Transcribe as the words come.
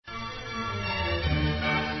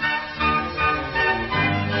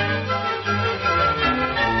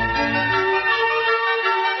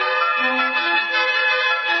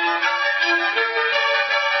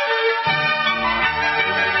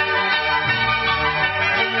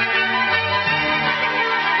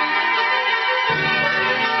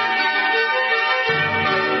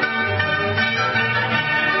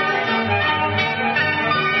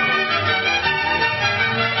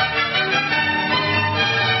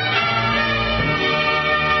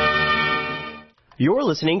You're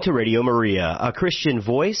listening to Radio Maria, a Christian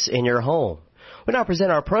voice in your home. We now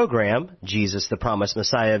present our program, Jesus the Promised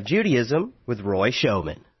Messiah of Judaism, with Roy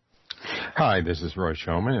Showman. Hi, this is Roy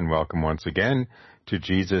Showman, and welcome once again to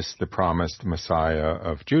Jesus the Promised Messiah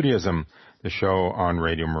of Judaism, the show on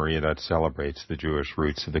Radio Maria that celebrates the Jewish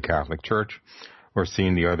roots of the Catholic Church, or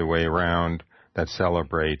seen the other way around, that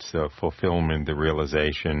celebrates the fulfillment, the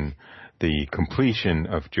realization, the completion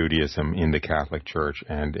of Judaism in the Catholic Church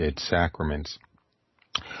and its sacraments.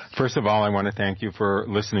 First of all, I want to thank you for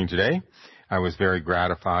listening today. I was very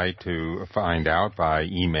gratified to find out by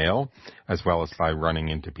email, as well as by running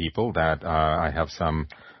into people, that I have some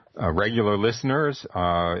regular listeners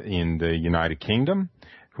in the United Kingdom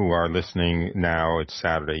who are listening now. It's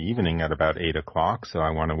Saturday evening at about 8 o'clock, so I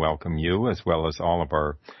want to welcome you, as well as all of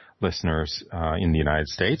our listeners in the United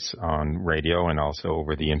States on radio and also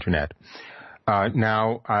over the Internet.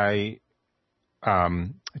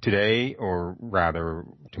 Today, or rather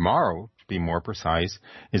tomorrow, to be more precise,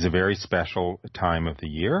 is a very special time of the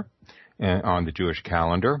year on the Jewish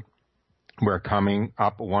calendar. We're coming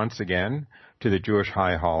up once again to the Jewish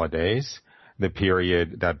high holidays, the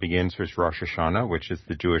period that begins with Rosh Hashanah, which is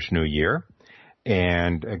the Jewish New Year,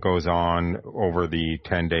 and it goes on over the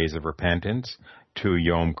 10 days of repentance to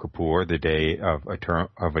Yom Kippur, the Day of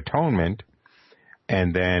Atonement,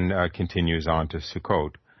 and then continues on to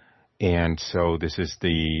Sukkot. And so this is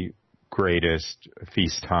the greatest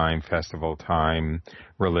feast time, festival time,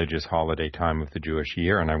 religious holiday time of the Jewish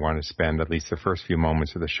year, and I want to spend at least the first few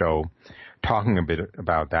moments of the show talking a bit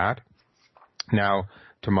about that. Now,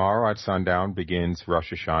 tomorrow at sundown begins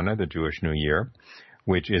Rosh Hashanah, the Jewish New Year,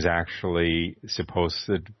 which is actually supposed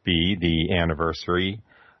to be the anniversary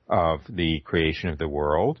of the creation of the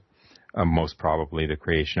world, most probably the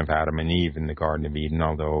creation of Adam and Eve in the Garden of Eden,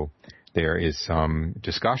 although there is some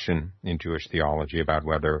discussion in Jewish theology about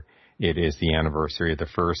whether it is the anniversary of the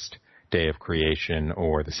first day of creation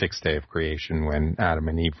or the sixth day of creation when Adam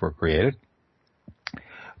and Eve were created.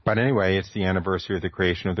 But anyway, it's the anniversary of the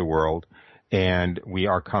creation of the world, and we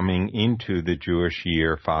are coming into the Jewish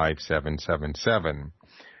year 5777.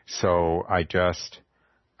 So I just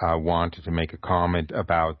wanted to make a comment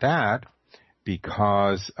about that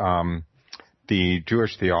because the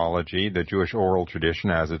Jewish theology, the Jewish oral tradition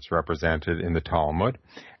as it's represented in the Talmud,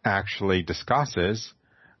 actually discusses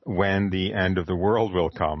when the end of the world will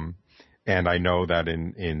come. And I know that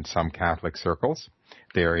in some Catholic circles,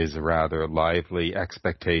 there is a rather lively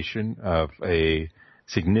expectation of a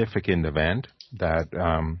significant event that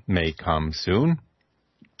may come soon.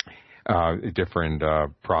 Different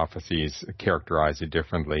prophecies characterize it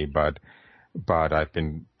differently, but I've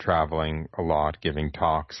been traveling a lot, giving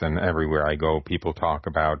talks, and everywhere I go, people talk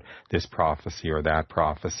about this prophecy or that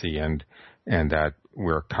prophecy, and that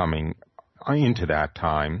we're coming into that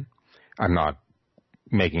time. I'm not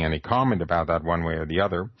making any comment about that one way or the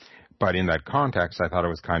other, but in that context, I thought it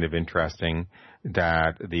was kind of interesting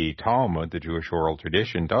that the Talmud, the Jewish oral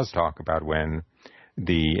tradition, does talk about when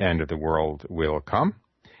the end of the world will come.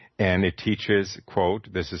 And it teaches,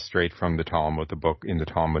 quote, this is straight from the Talmud, the book in the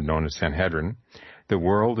Talmud known as Sanhedrin, the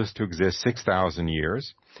world is to exist 6,000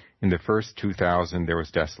 years. In the first 2,000 there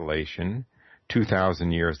was desolation.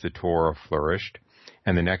 2,000 years the Torah flourished.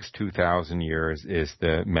 And the next 2,000 years is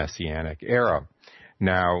the Messianic era.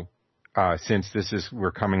 Now, since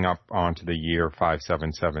we're coming up onto the year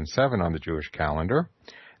 5777 on the Jewish calendar,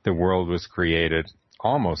 the world was created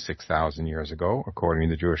almost 6,000 years ago, according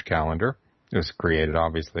to the Jewish calendar. It was created,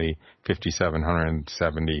 obviously,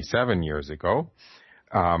 5,777 years ago.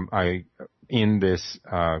 In this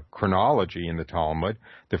chronology in the Talmud,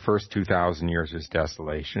 the first 2,000 years is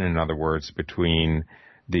desolation. In other words, between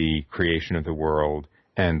the creation of the world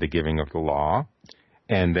and the giving of the law.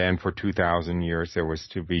 And then for 2,000 years, there was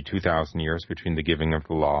to be 2,000 years between the giving of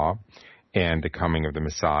the law and the coming of the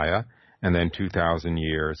Messiah. And then 2,000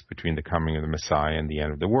 years between the coming of the Messiah and the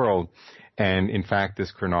end of the world. And in fact,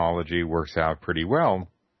 this chronology works out pretty well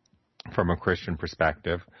from a Christian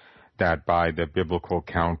perspective, that by the biblical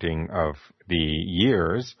counting of the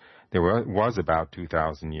years, there was about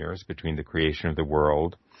 2,000 years between the creation of the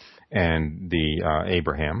world and the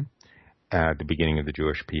Abraham, at the beginning of the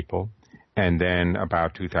Jewish people, and then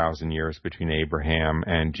about 2,000 years between Abraham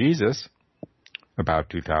and Jesus, about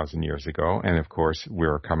 2,000 years ago. And of course,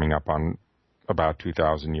 we're coming up on about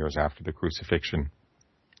 2,000 years after the crucifixion.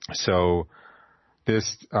 So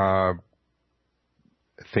this I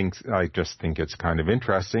just think it's kind of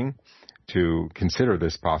interesting to consider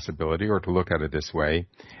this possibility or to look at it this way.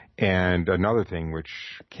 And another thing which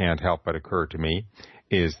can't help but occur to me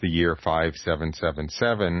is the year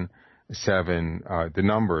 5777. The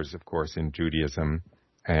numbers, of course, in Judaism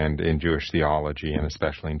and in Jewish theology, and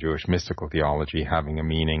especially in Jewish mystical theology, having a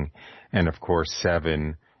meaning. And of course,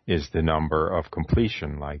 7 is the number of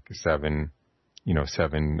completion, like 7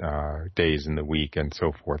 days in the week and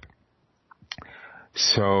so forth.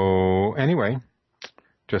 So anyway,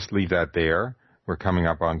 just leave that there. We're coming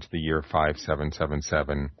up onto the year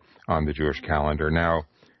 5777 on the Jewish calendar. Now,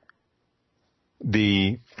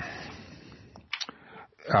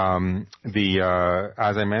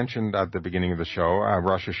 as I mentioned at the beginning of the show,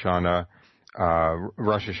 Rosh Hashanah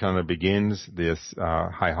begins this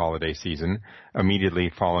high holiday season. Immediately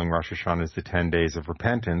following Rosh Hashanah is the 10 days of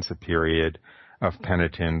repentance, a period of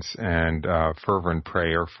penitence and fervent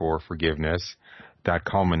prayer for forgiveness that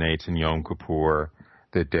culminates in Yom Kippur,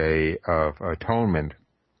 the Day of Atonement.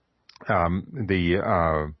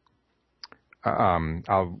 I'll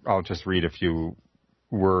just read a few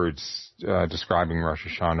words describing Rosh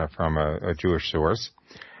Hashanah from a Jewish source.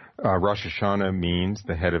 Rosh Hashanah means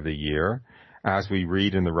the head of the year. As we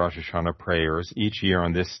read in the Rosh Hashanah prayers, each year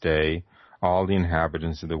on this day, all the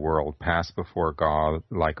inhabitants of the world pass before God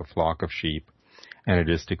like a flock of sheep, and it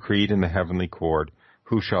is decreed in the heavenly court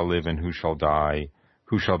who shall live and who shall die,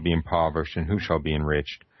 who shall be impoverished and who shall be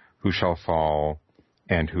enriched, who shall fall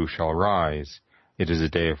and who shall rise. It is a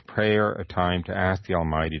day of prayer, a time to ask the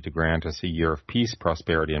Almighty to grant us a year of peace,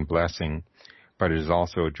 prosperity, and blessing, but it is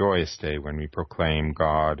also a joyous day when we proclaim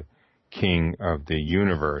God, King of the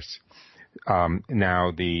universe.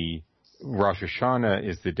 Now, the Rosh Hashanah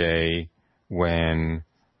is the day when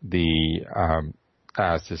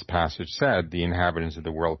as this passage said, the inhabitants of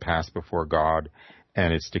the world pass before God,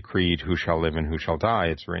 and it's decreed who shall live and who shall die.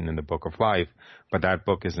 It's written in the Book of Life, but that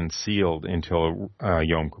book isn't sealed until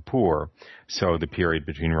Yom Kippur. So the period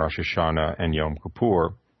between Rosh Hashanah and Yom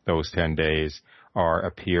Kippur, those 10 days, are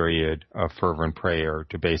a period of fervent prayer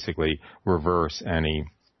to basically reverse any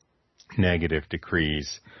negative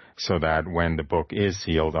decrees, so that when the book is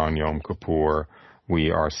sealed on Yom Kippur,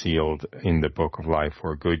 we are sealed in the Book of Life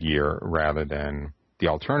for a good year rather than the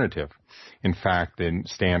alternative. In fact, the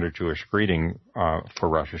standard Jewish greeting for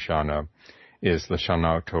Rosh Hashanah is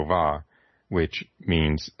L'Shana Tova, which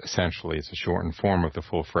means essentially, it's a shortened form of the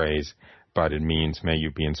full phrase, but it means may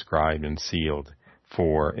you be inscribed and sealed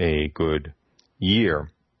for a good year.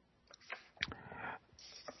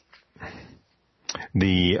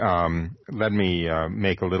 Let me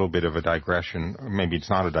make a little bit of a digression. Maybe it's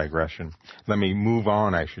not a digression. Let me move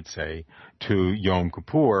on, I should say, to Yom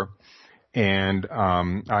Kippur. And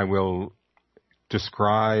I will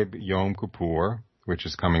describe Yom Kippur, which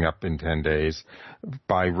is coming up in 10 days,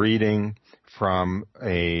 by reading from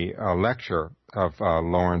a lecture of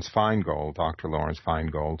Lawrence Feingold, Dr. Lawrence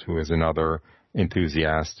Feingold, who is another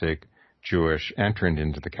enthusiastic Jewish entrant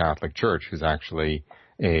into the Catholic Church, who's actually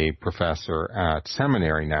a professor at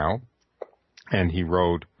seminary now. And he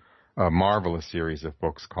wrote a marvelous series of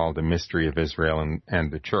books called The Mystery of Israel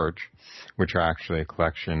and the Church, which are actually a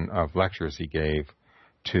collection of lectures he gave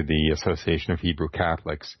to the Association of Hebrew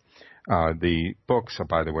Catholics. The books,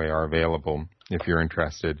 by the way, are available, if you're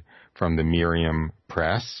interested, from the Miriam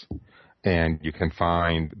Press, and you can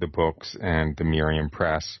find the books and the Miriam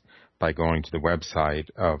Press by going to the website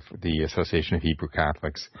of the Association of Hebrew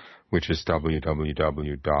Catholics, which is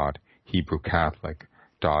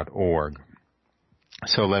www.hebrewcatholic.org.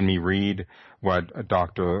 So let me read what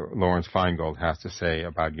Dr. Lawrence Feingold has to say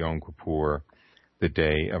about Yom Kippur, the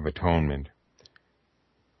Day of Atonement.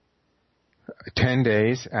 10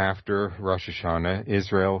 days after Rosh Hashanah,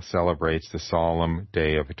 Israel celebrates the solemn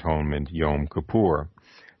Day of Atonement, Yom Kippur.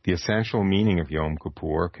 The essential meaning of Yom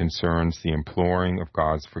Kippur concerns the imploring of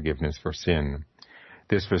God's forgiveness for sin.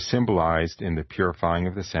 This was symbolized in the purifying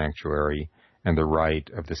of the sanctuary and the rite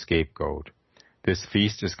of the scapegoat. This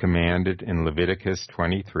feast is commanded in Leviticus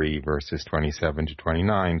 23, verses 27 to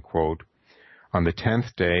 29, quote, "On the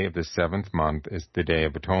 10th day of the 7th month is the Day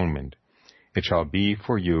of Atonement. It shall be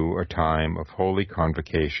for you a time of holy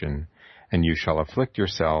convocation, and you shall afflict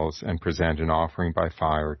yourselves and present an offering by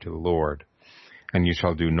fire to the Lord. And you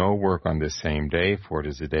shall do no work on this same day, for it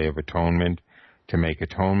is a day of atonement, to make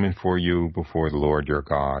atonement for you before the Lord your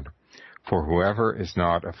God. For whoever is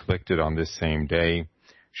not afflicted on this same day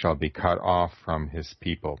shall be cut off from his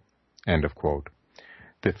people." End of quote.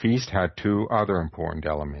 The feast had two other important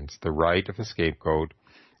elements, the rite of the scapegoat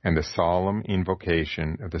and the solemn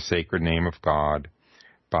invocation of the sacred name of God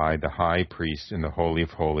by the high priest in the Holy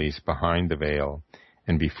of Holies behind the veil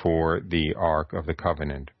and before the Ark of the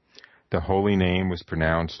Covenant. The holy name was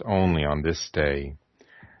pronounced only on this day.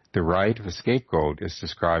 The rite of the scapegoat is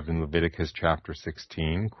described in Leviticus chapter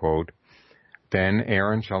 16, quote, "Then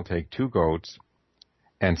Aaron shall take 2 goats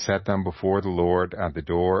and set them before the Lord at the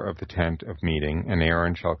door of the tent of meeting, and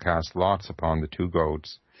Aaron shall cast lots upon the 2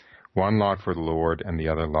 goats, one lot for the Lord and the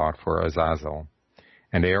other lot for Azazel.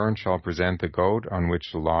 And Aaron shall present the goat on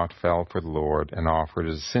which the lot fell for the Lord, and offer it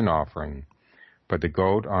as a sin offering. But the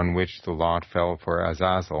goat on which the lot fell for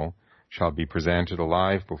Azazel shall be presented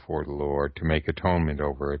alive before the Lord, to make atonement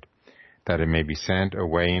over it, that it may be sent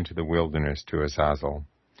away into the wilderness to Azazel.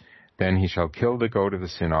 Then he shall kill the goat of the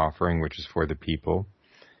sin offering, which is for the people,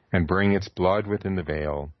 and bring its blood within the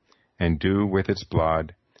veil, and do with its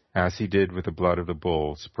blood as he did with the blood of the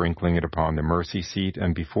bull, sprinkling it upon the mercy seat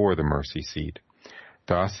and before the mercy seat.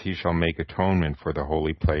 Thus he shall make atonement for the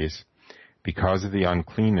holy place, because of the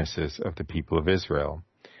uncleannesses of the people of Israel.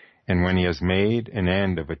 And when he has made an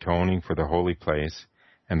end of atoning for the holy place,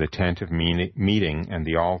 and the tent of meeting and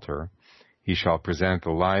the altar, he shall present the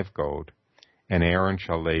live goat, and Aaron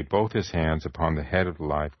shall lay both his hands upon the head of the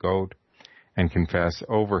live goat, and confess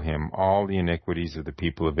over him all the iniquities of the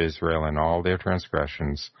people of Israel, and all their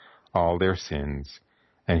transgressions, all their sins,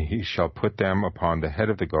 and he shall put them upon the head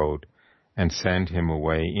of the goat, and send him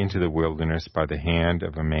away into the wilderness by the hand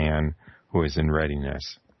of a man who is in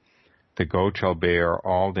readiness. The goat shall bear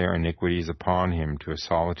all their iniquities upon him to a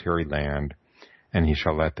solitary land, and he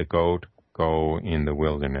shall let the goat go in the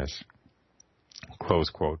wilderness. Close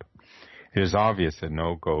quote. It is obvious that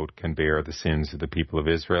no goat can bear the sins of the people of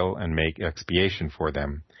Israel and make expiation for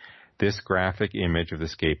them. This graphic image of the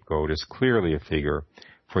scapegoat is clearly a figure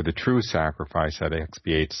for the true sacrifice that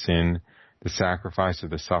expiates sin, the sacrifice of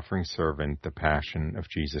the suffering servant, the passion of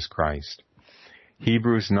Jesus Christ.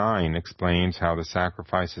 Hebrews 9 explains how the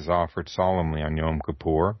sacrifices offered solemnly on Yom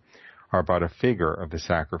Kippur are but a figure of the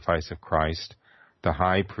sacrifice of Christ, the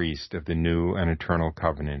high priest of the new and eternal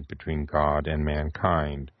covenant between God and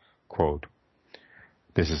mankind. Quote,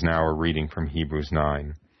 this is now a reading from Hebrews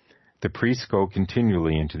 9. The priests go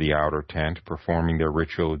continually into the outer tent, performing their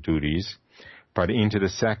ritual duties, but into the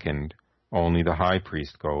second only the high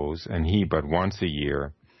priest goes, and he but once a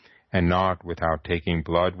year, and not without taking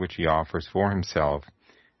blood which he offers for himself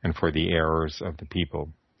and for the errors of the people.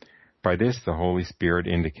 By this the Holy Spirit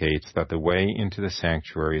indicates that the way into the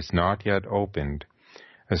sanctuary is not yet opened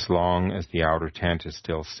as long as the outer tent is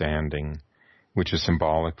still standing, which is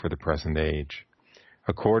symbolic for the present age.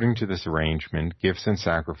 According to this arrangement, gifts and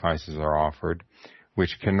sacrifices are offered,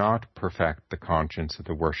 which cannot perfect the conscience of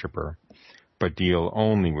the worshipper, but deal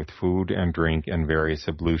only with food and drink and various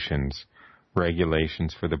ablutions,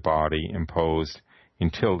 regulations for the body imposed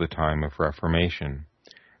until the time of Reformation.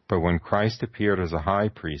 But when Christ appeared as a high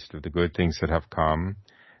priest of the good things that have come,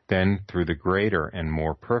 then through the greater and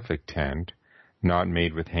more perfect tent, not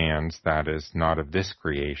made with hands, that is, not of this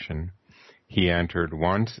creation, he entered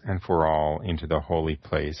once and for all into the holy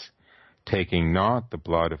place, taking not the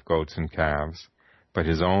blood of goats and calves, but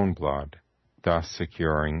his own blood, thus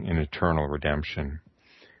securing an eternal redemption.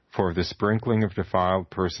 For the sprinkling of defiled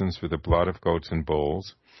persons with the blood of goats and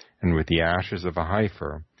bulls, and with the ashes of a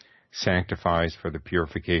heifer, sanctifies for the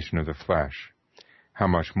purification of the flesh, how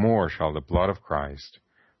much more shall the blood of Christ,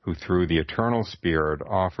 who through the eternal Spirit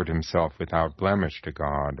offered himself without blemish to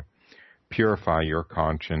God, purify your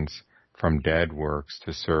conscience from dead works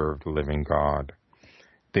to serve the living God.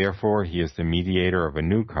 Therefore he is the mediator of a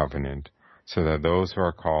new covenant, so that those who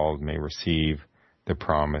are called may receive the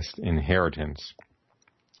promised inheritance.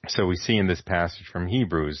 So we see in this passage from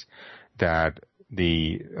Hebrews that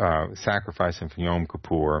the sacrifice of Yom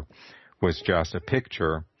Kippur was just a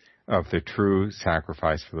picture of the true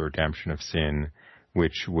sacrifice for the redemption of sin,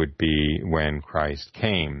 which would be when Christ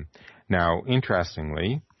came. Now,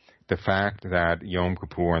 interestingly, the fact that Yom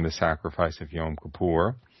Kippur and the sacrifice of Yom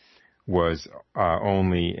Kippur was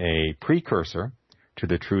only a precursor to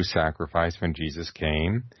the true sacrifice when Jesus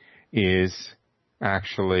came is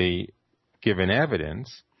actually given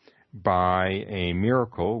evidence by a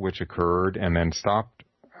miracle which occurred and then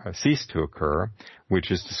ceased to occur, which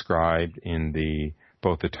is described in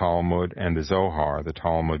both the Talmud and the Zohar, the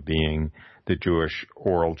Talmud being the Jewish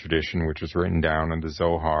oral tradition which was written down, and the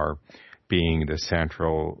Zohar being the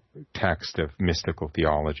central text of mystical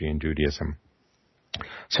theology in Judaism.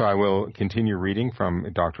 So I will continue reading from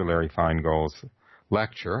Dr. Larry Feingold's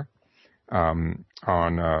lecture on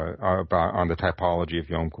the typology of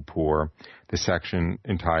Yom Kippur, the section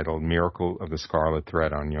entitled Miracle of the Scarlet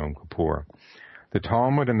Thread on Yom Kippur. The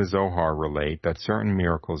Talmud and the Zohar relate that certain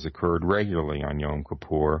miracles occurred regularly on Yom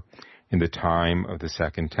Kippur in the time of the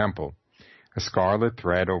Second Temple. A scarlet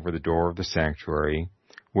thread over the door of the sanctuary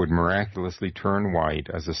would miraculously turn white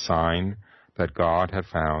as a sign that God had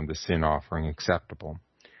found the sin offering acceptable.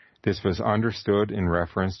 This was understood in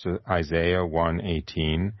reference to Isaiah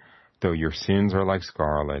 1:18, Though your sins are like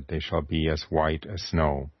scarlet, they shall be as white as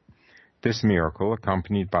snow. This miracle,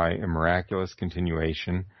 accompanied by a miraculous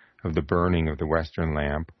continuation of the burning of the western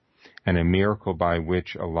lamp, and a miracle by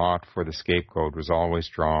which a lot for the scapegoat was always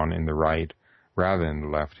drawn in the right rather than the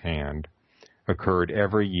left hand, occurred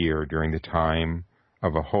every year during the time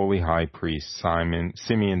of a holy high priest,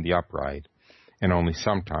 Simeon the Upright, and only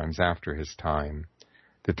sometimes after his time.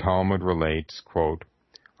 The Talmud relates, quote,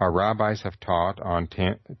 "Our rabbis have taught on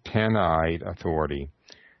Tanaite authority.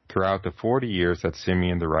 Throughout the 40 years that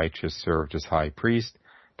Simeon the Righteous served as high priest,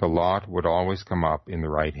 the lot would always come up in the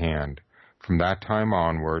right hand. From that time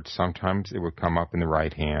onward, sometimes it would come up in the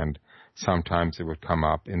right hand, sometimes it would come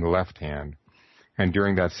up in the left hand. And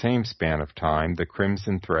during that same span of time, the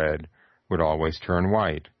crimson thread would always turn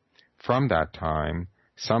white. From that time,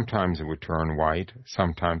 sometimes it would turn white,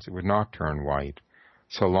 sometimes it would not turn white.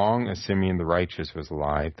 So long as Simeon the Righteous was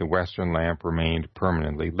alive, the western lamp remained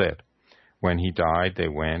permanently lit. When he died, they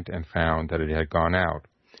went and found that it had gone out.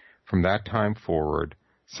 From that time forward,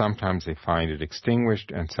 sometimes they find it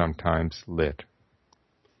extinguished and sometimes lit."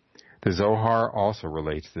 The Zohar also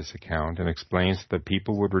relates this account and explains that the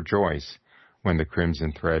people would rejoice when the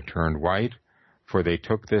crimson thread turned white, for they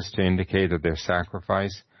took this to indicate that their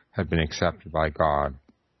sacrifice had been accepted by God.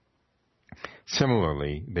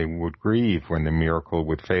 Similarly, they would grieve when the miracle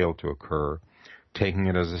would fail to occur, taking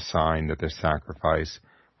it as a sign that their sacrifice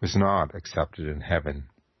was not accepted in heaven.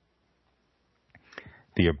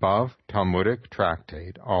 The above Talmudic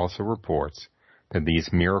tractate also reports that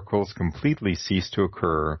these miracles completely ceased to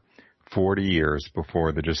occur 40 years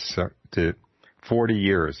before the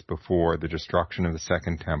destruction of the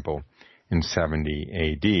Second Temple in 70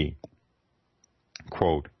 A.D.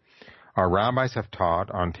 Quote, "Our rabbis have taught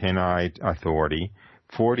on Tanaite authority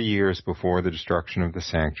 40 years before the destruction of the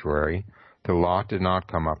sanctuary, the lot did not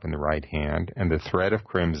come up in the right hand, and the thread of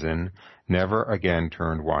crimson never again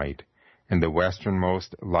turned white, and the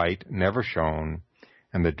westernmost light never shone,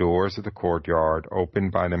 and the doors of the courtyard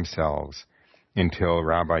opened by themselves, until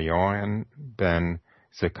Rabbi Yohanan ben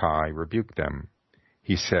Zakkai rebuked them.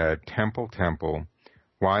 He said, 'Temple, temple,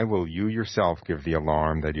 why will you yourself give the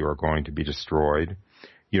alarm that you are going to be destroyed?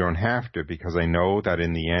 You don't have to, because I know that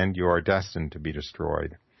in the end you are destined to be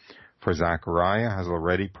destroyed. For Zechariah has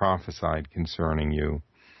already prophesied concerning you.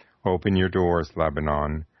 Open your doors,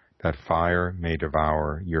 Lebanon, that fire may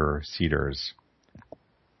devour your cedars.'"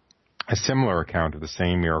 A similar account of the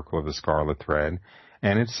same miracle of the scarlet thread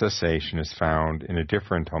and its cessation is found in a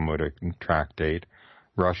different Talmudic tractate,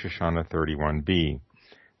 Rosh Hashanah 31b.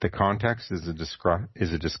 The context is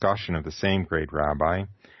a discussion of the same great rabbi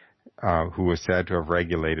who was said to have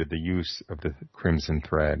regulated the use of the crimson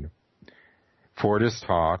thread. For it is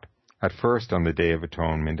taught, at first on the Day of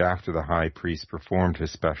Atonement, after the high priest performed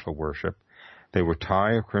his special worship, they would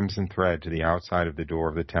tie a crimson thread to the outside of the door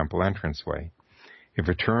of the temple entranceway. If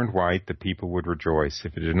it turned white, the people would rejoice.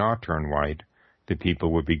 If it did not turn white, the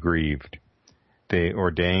people would be grieved. They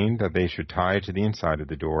ordained that they should tie it to the inside of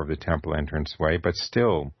the door of the temple entranceway, but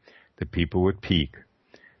still the people would peak.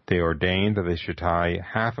 They ordained that they should tie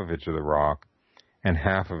half of it to the rock and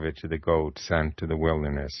half of it to the goat sent to the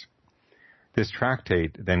wilderness. This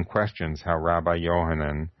tractate then questions how Rabbi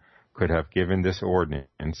Yohanan could have given this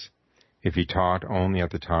ordinance if he taught only at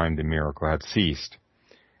the time the miracle had ceased.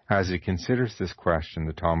 As he considers this question,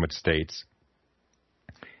 the Talmud states,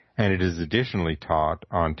 "And it is additionally taught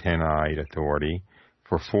on Tanaite authority,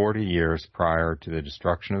 for 40 years prior to the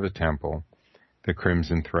destruction of the temple, the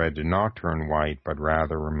crimson thread did not turn white, but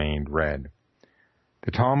rather remained red."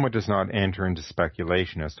 The Talmud does not enter into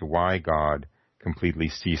speculation as to why God completely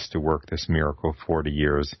ceased to work this miracle 40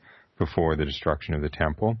 years before the destruction of the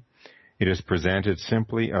temple. It is presented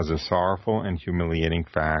simply as a sorrowful and humiliating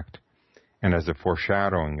fact, and as a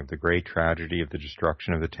foreshadowing of the great tragedy of the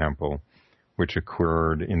destruction of the temple, which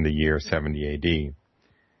occurred in the year 70 A.D.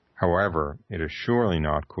 However, it is surely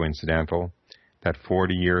not coincidental that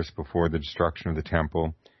 40 years before the destruction of the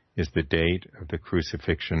temple is the date of the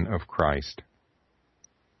crucifixion of Christ.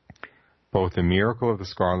 Both the miracle of the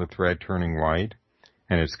scarlet thread turning white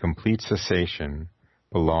and its complete cessation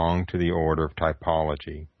belong to the order of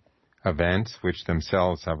typology, events which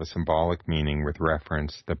themselves have a symbolic meaning with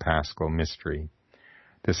reference to the Paschal mystery.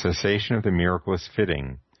 The cessation of the miracle is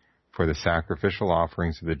fitting, for the sacrificial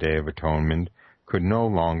offerings of the Day of Atonement could no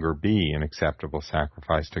longer be an acceptable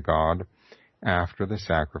sacrifice to God after the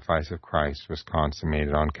sacrifice of Christ was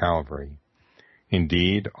consummated on Calvary.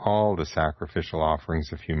 Indeed, all the sacrificial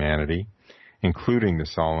offerings of humanity, including the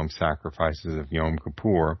solemn sacrifices of Yom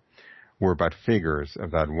Kippur, were but figures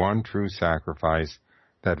of that one true sacrifice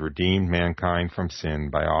that redeemed mankind from sin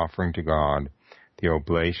by offering to God the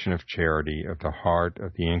oblation of charity of the heart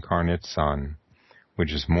of the incarnate Son,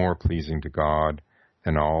 which is more pleasing to God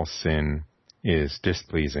than all sin is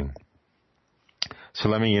displeasing. So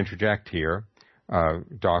let me interject here.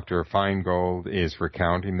 Dr. Feingold is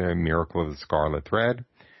recounting the miracle of the scarlet thread,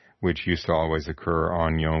 which used to always occur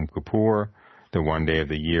on Yom Kippur, the one day of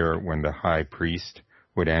the year when the high priest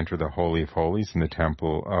would enter the Holy of Holies in the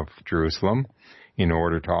Temple of Jerusalem in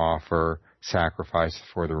order to offer sacrifice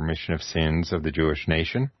for the remission of sins of the Jewish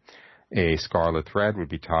nation. A scarlet thread would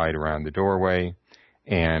be tied around the doorway,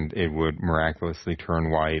 and it would miraculously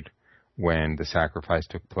turn white when the sacrifice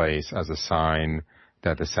took place as a sign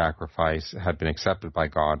that the sacrifice had been accepted by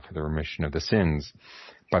God for the remission of the sins.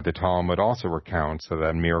 But the Talmud also recounts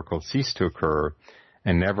that miracle ceased to occur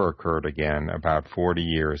and never occurred again about 40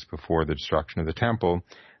 years before the destruction of the temple,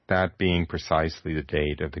 that being precisely the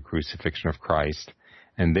date of the crucifixion of Christ.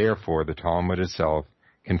 And therefore, the Talmud itself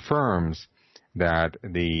confirms that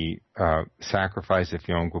the sacrifice of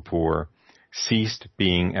Yom Kippur ceased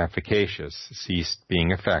being efficacious, ceased being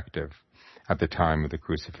effective at the time of the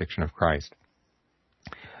crucifixion of Christ.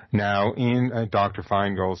 Now, in Dr.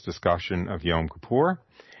 Feingold's discussion of Yom Kippur,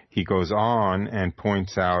 he goes on and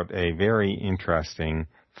points out a very interesting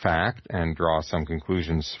fact and draws some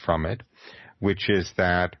conclusions from it, which is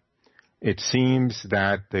that it seems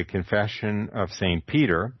that the confession of St.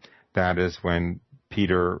 Peter, that is when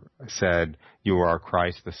Peter said, "You are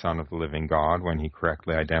Christ, the Son of the living God," when he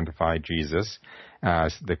correctly identified Jesus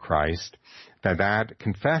as the Christ, that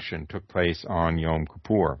confession took place on Yom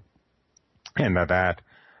Kippur, and that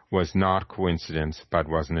was not coincidence, but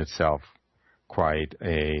was in itself quite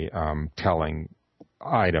a telling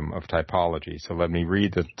item of typology. So let me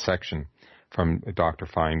read the section from Dr.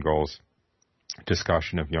 Feingold's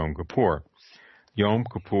discussion of Yom Kippur. Yom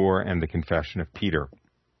Kippur and the confession of Peter.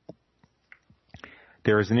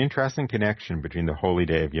 There is an interesting connection between the holy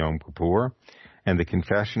day of Yom Kippur and the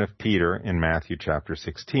confession of Peter in Matthew chapter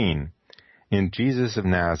 16. In Jesus of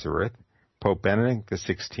Nazareth, Pope Benedict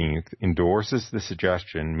XVI endorses the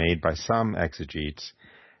suggestion made by some exegetes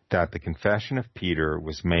that the confession of Peter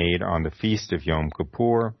was made on the feast of Yom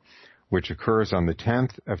Kippur, which occurs on the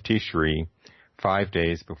 10th of Tishri, 5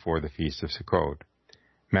 days before the feast of Sukkot.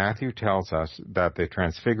 Matthew tells us that the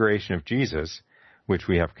transfiguration of Jesus, which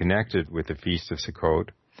we have connected with the feast of Sukkot,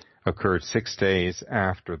 occurred 6 days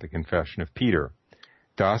after the confession of Peter.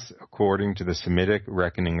 Thus, according to the Semitic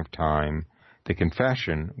reckoning of time, the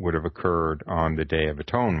confession would have occurred on the Day of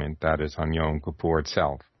Atonement, that is, on Yom Kippur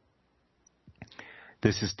itself.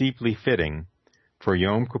 This is deeply fitting, for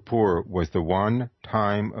Yom Kippur was the one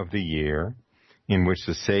time of the year in which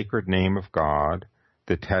the sacred name of God,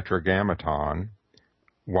 the Tetragrammaton,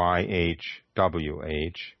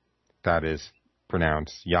 YHWH, that is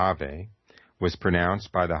pronounced Yahweh, was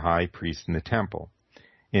pronounced by the high priest in the temple.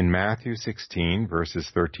 In Matthew 16, verses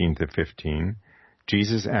 13 to 15,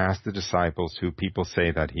 Jesus asked the disciples who people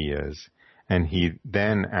say that he is, and he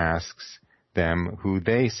then asks them who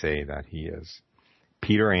they say that he is.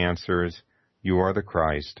 Peter answers, "You are the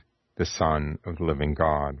Christ, the Son of the living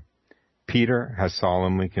God." Peter has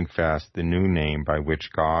solemnly confessed the new name by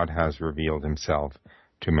which God has revealed himself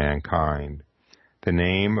to mankind. The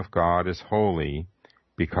name of God is holy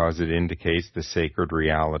because it indicates the sacred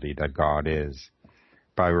reality that God is.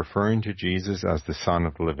 By referring to Jesus as the Son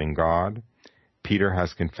of the living God, Peter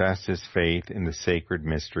has confessed his faith in the sacred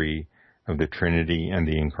mystery of the Trinity and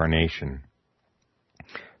the Incarnation.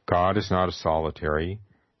 God is not a solitary,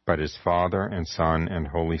 but is Father and Son and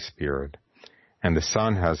Holy Spirit, and the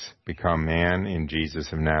Son has become man in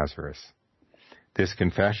Jesus of Nazareth. This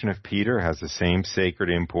confession of Peter has the same sacred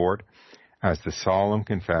import as the solemn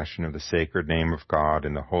confession of the sacred name of God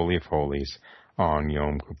in the Holy of Holies on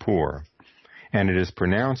Yom Kippur, and it is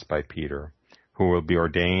pronounced by Peter, who will be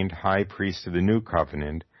ordained high priest of the new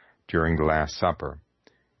covenant during the Last Supper.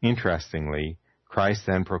 Interestingly, Christ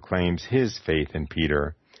then proclaims his faith in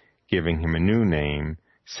Peter, giving him a new name,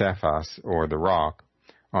 Cephas, or the rock,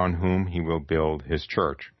 on whom he will build his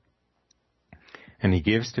church. And he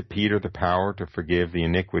gives to Peter the power to forgive the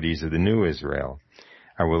iniquities of the new Israel.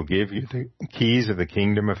 "I will give you the keys of the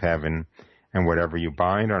kingdom of heaven, and whatever you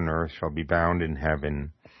bind on earth shall be bound in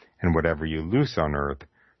heaven, and whatever you loose on earth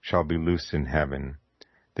shall be loosed in heaven."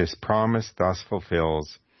 This promise thus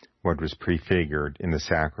fulfills what was prefigured in the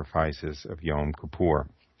sacrifices of Yom Kippur.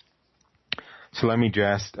 So let me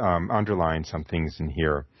just underline some things in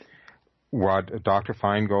here. What Dr.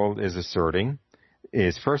 Feingold is asserting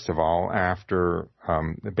is, first of all, after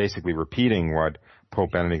basically repeating what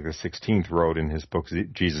Pope Benedict XVI wrote in his book,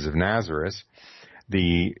 Jesus of Nazareth,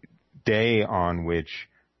 the day on which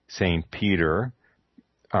St. Peter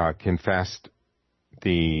confessed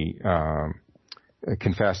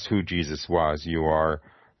confessed who Jesus was, you are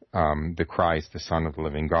the Christ, the Son of the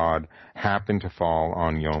living God, happened to fall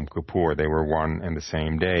on Yom Kippur. They were one and the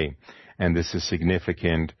same day. And this is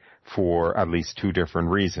significant for at least two different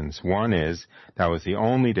reasons. One is that was the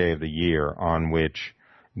only day of the year on which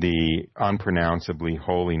the unpronounceably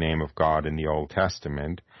holy name of God in the Old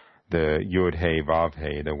Testament, the Yud-He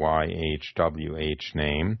Vav-He, the YHWH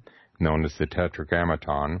name, known as the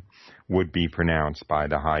Tetragrammaton, would be pronounced by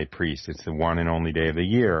the high priest. It's the one and only day of the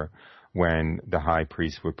year when the high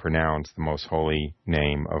priest would pronounce the most holy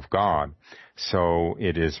name of God. So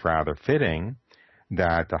it is rather fitting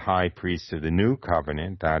that the high priest of the new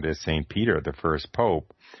covenant, that is St. Peter, the first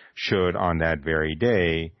pope, should on that very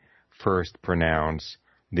day first pronounce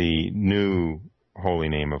the new holy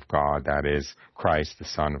name of God, that is Christ, the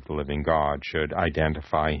Son of the living God, should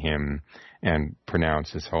identify him and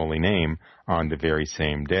pronounce his holy name on the very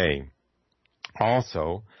same day.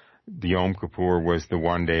 Also, the Yom Kippur was the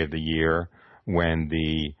one day of the year when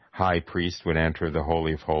the high priest would enter the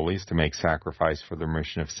Holy of Holies to make sacrifice for the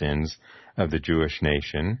remission of sins of the Jewish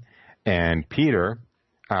nation. And Peter,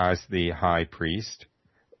 as the high priest,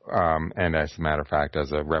 and as a matter of fact,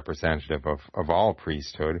 as a representative of all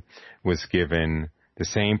priesthood, was given the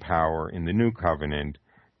same power in the new covenant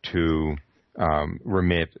to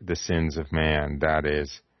remit the sins of man. That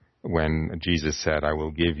is, when Jesus said, I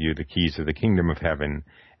will give you the keys of the kingdom of heaven,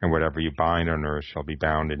 and whatever you bind on earth shall be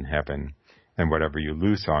bound in heaven, and whatever you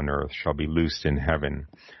loose on earth shall be loosed in heaven.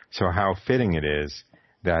 So how fitting it is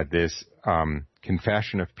that this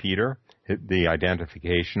confession of Peter, the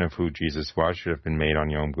identification of who Jesus was, should have been made on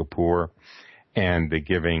Yom Kippur, and the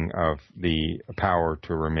giving of the power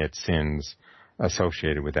to remit sins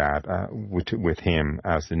associated with that, with him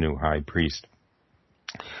as the new high priest.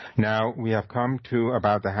 Now, we have come to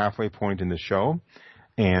about the halfway point in the show,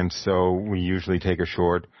 and so we usually take a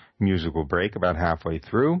short musical break about halfway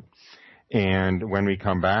through. And when we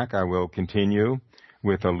come back, I will continue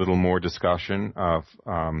with a little more discussion of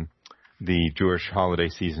the Jewish holiday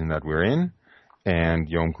season that we're in, and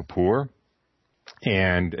Yom Kippur,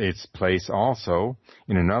 and its place also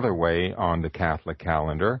in another way on the Catholic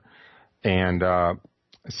calendar. And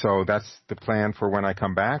so that's the plan for when I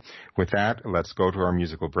come back. With that, let's go to our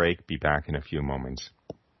musical break. Be back in a few moments.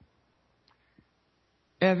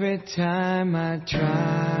 Every time I try,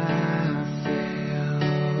 I fail.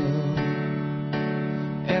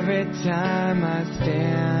 Every time I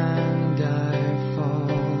stand, I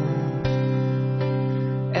fall.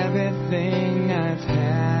 Everything I've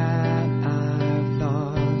had, I've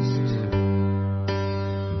lost.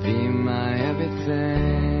 Be my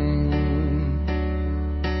everything.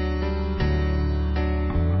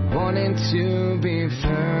 Wanting to be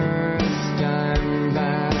first, I'm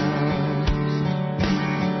last.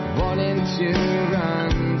 Wanting to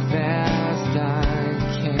run fast, I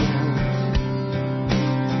can't.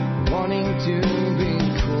 Wanting to be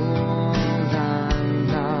cool, I'm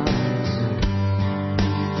not.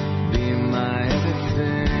 Be my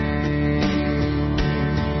everything.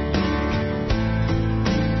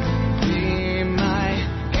 Be my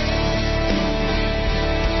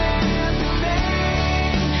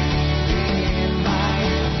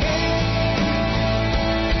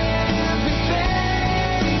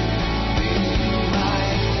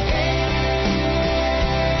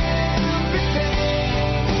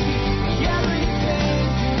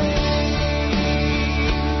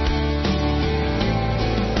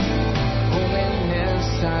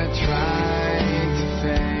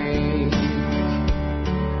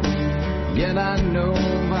yet I know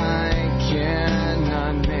I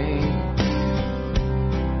cannot make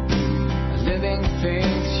a living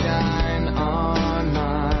faith shine on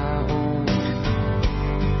my own.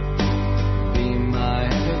 Be my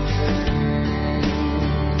everything.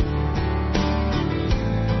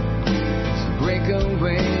 So break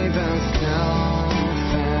away the self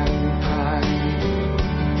and pride.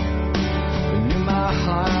 Renew my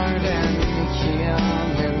heart and heal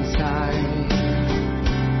inside.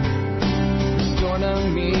 Restore to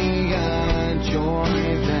me a joy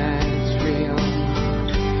that's real.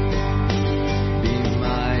 Be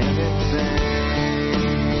my everything.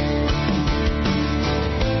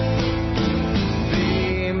 Be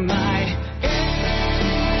my everything.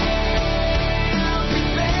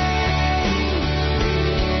 Be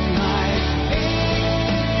my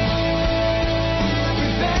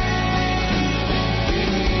everything. Be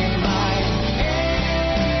my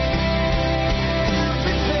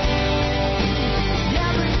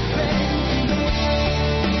everything.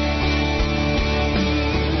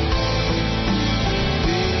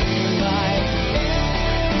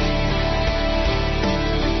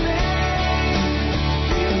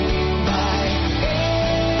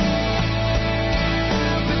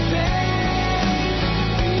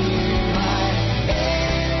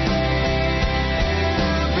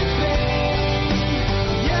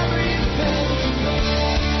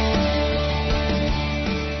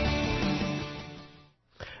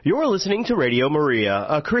 You're listening to Radio Maria,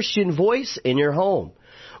 a Christian voice in your home.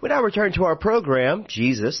 We now return to our program,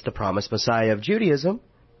 Jesus, the Promised Messiah of Judaism,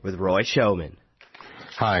 with Roy Showman.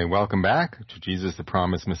 Hi, welcome back to Jesus, the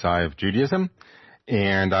Promised Messiah of Judaism.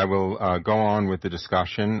 And I will go on with the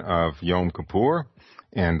discussion of Yom Kippur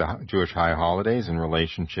and the Jewish high holidays in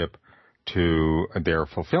relationship to their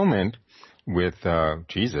fulfillment with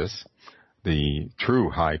Jesus, the true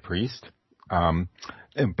high priest.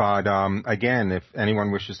 But again, if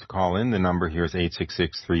anyone wishes to call in, the number here is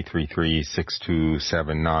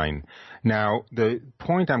 866-333-6279. Now, the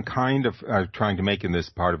point I'm kind of trying to make in this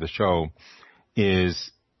part of the show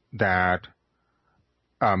is that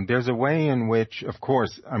there's a way in which, of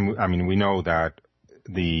course, we know that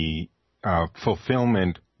the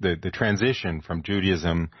fulfillment, the transition from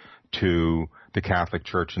Judaism to the Catholic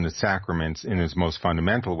Church and the sacraments in its most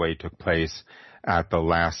fundamental way took place at the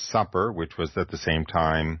Last Supper, which was at the same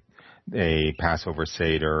time a Passover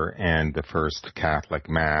Seder and the first Catholic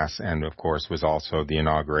Mass, and of course was also the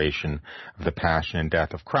inauguration of the Passion and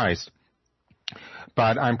Death of Christ.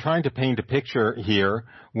 But I'm trying to paint a picture here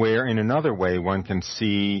where in another way one can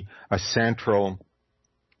see a central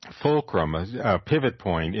fulcrum, a pivot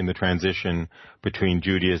point in the transition between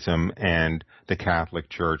Judaism and the Catholic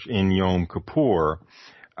Church in Yom Kippur,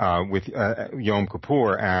 with Yom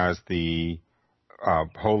Kippur as the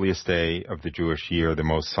holiest day of the Jewish year, the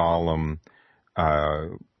most solemn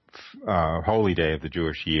holy day of the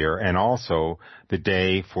Jewish year, and also the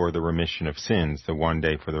day for the remission of sins, the one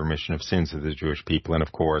day for the remission of sins of the Jewish people. And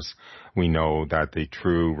of course, we know that the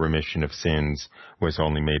true remission of sins was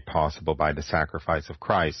only made possible by the sacrifice of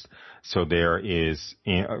Christ. So there is,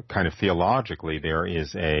 kind of theologically, there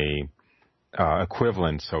is a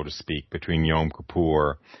equivalent, so to speak, between Yom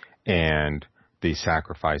Kippur and the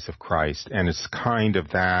sacrifice of Christ. And it's kind of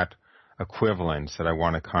that equivalence that I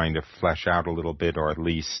want to kind of flesh out a little bit, or at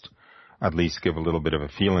least give a little bit of a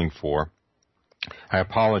feeling for. I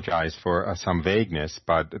apologize for some vagueness,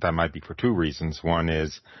 but that might be for two reasons. One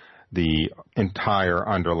is the entire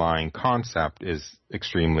underlying concept is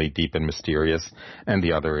extremely deep and mysterious, and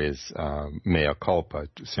the other is mea culpa.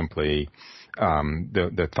 Simply,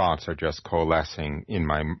 the thoughts are just coalescing in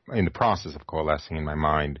the process of coalescing in my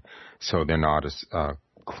mind, so they're not as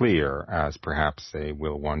clear as perhaps they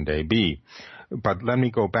will one day be. But let me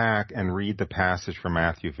go back and read the passage from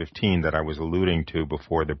Matthew 15 that I was alluding to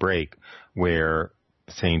before the break, where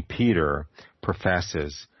St. Peter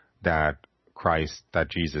professes that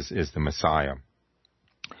Jesus is the Messiah.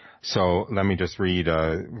 So let me just read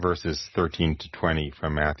verses 13 to 20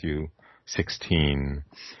 from Matthew 16.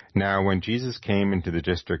 Now when Jesus came into the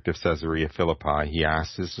district of Caesarea Philippi, he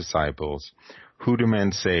asked his disciples, "Who do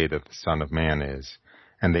men say that the Son of Man is?"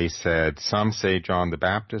 And they said, "Some say John the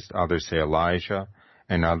Baptist, others say Elijah,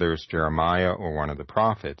 and others Jeremiah or one of the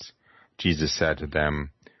prophets." Jesus said to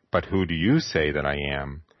them, "But who do you say that I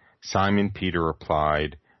am?" Simon Peter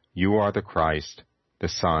replied, "You are the Christ, the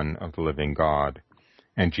Son of the living God."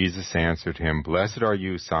 And Jesus answered him, "Blessed are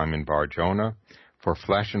you, Simon Bar-Jonah, for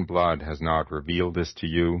flesh and blood has not revealed this to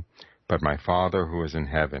you, but my Father who is in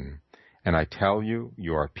heaven. And I tell you,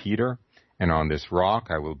 you are Peter, and on this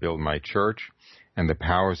rock I will build my church, and the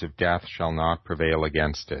powers of death shall not prevail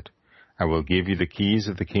against it. I will give you the keys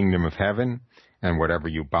of the kingdom of heaven, and whatever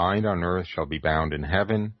you bind on earth shall be bound in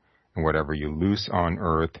heaven, and whatever you loose on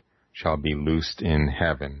earth shall be loosed in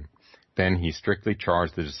heaven." Then he strictly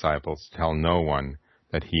charged the disciples to tell no one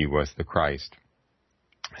that he was the Christ.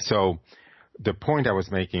 So the point I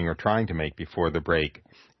was making, or trying to make before the break,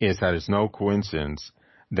 is that it's no coincidence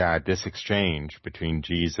that this exchange between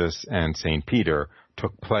Jesus and St. Peter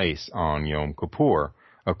took place on Yom Kippur,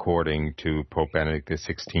 according to Pope Benedict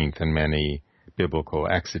XVI and many biblical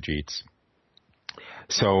exegetes.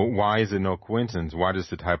 So why is it no coincidence? What is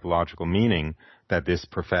the typological meaning that this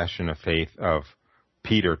profession of faith of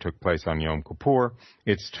Peter took place on Yom Kippur?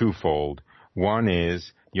 It's twofold. One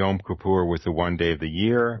is Yom Kippur was the one day of the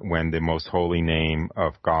year when the most holy name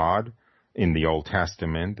of God in the Old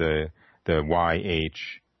Testament, the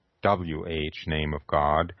YHWH name of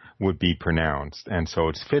God, would be pronounced. And so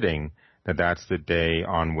it's fitting that that's the day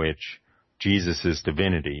on which Jesus'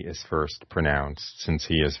 divinity is first pronounced, since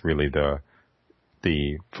he is really the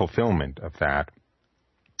fulfillment of that,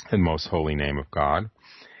 the most holy name of God.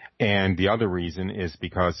 And the other reason is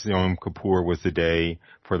because Yom Kippur was the day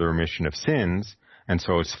for the remission of sins, and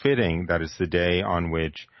so it's fitting that it's the day on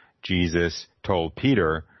which Jesus told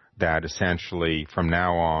Peter that essentially from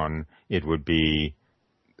now on it would be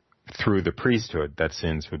through the priesthood that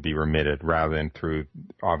sins would be remitted rather than through,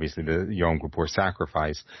 obviously, the Yom Kippur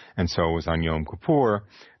sacrifice. And so it was on Yom Kippur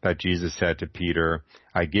that Jesus said to Peter,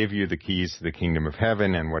 I give you the keys to the kingdom of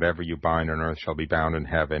heaven, and whatever you bind on earth shall be bound in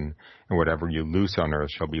heaven, and whatever you loose on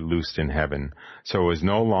earth shall be loosed in heaven. So it was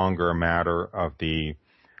no longer a matter of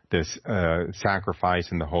this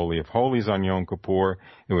sacrifice in the Holy of Holies on Yom Kippur.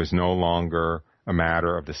 It was no longer a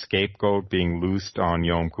matter of the scapegoat being loosed on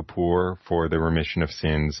Yom Kippur for the remission of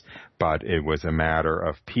sins, but it was a matter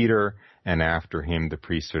of Peter and after him the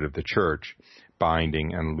priesthood of the church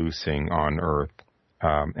binding and loosing on earth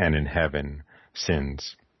and in heaven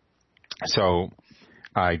sins. So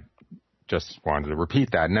I just wanted to repeat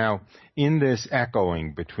that. Now, in this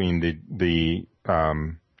echoing between the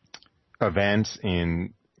events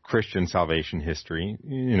in Christian salvation history,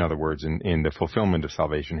 in other words, in the fulfillment of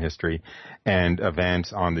salvation history, and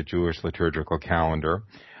events on the Jewish liturgical calendar,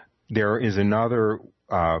 there is another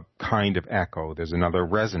kind of echo. There's another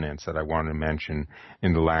resonance that I want to mention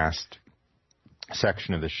in the last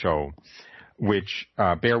section of the show, which,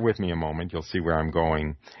 bear with me a moment, you'll see where I'm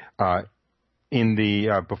going. In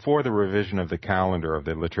the before the revision of the calendar, of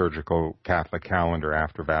the liturgical Catholic calendar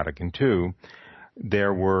after Vatican II,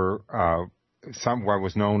 there were what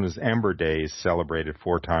was known as Ember Days, celebrated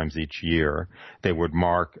 4 times each year. They would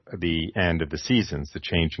mark the end of the seasons, the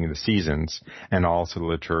changing of the seasons, and also the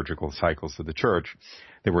liturgical cycles of the Church.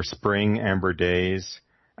 There were Spring Ember Days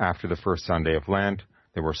after the first Sunday of Lent.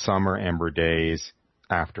 There were Summer Ember Days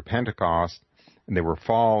after Pentecost. And there were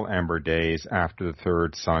Fall Ember Days after the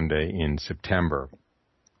third Sunday in September.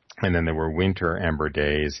 And then there were Winter Ember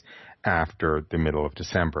Days after the middle of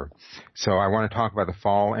December. So I want to talk about the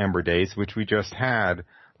Fall Ember Days, which we just had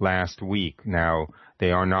last week. Now, they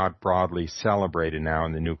are not broadly celebrated now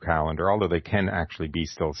in the new calendar, although they can actually be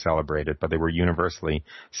still celebrated, but they were universally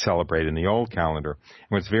celebrated in the old calendar.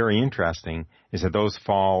 And what's very interesting is that those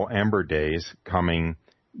Fall Ember Days, coming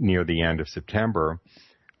near the end of September,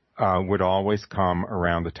 would always come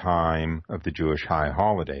around the time of the Jewish high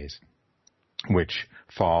holidays, which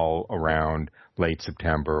fall around late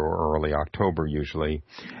September or early October usually.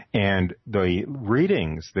 And the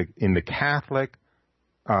readings in the Catholic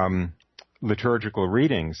liturgical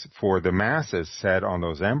readings for the Masses said on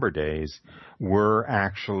those Ember Days were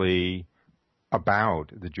actually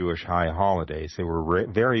about the Jewish high holidays. They were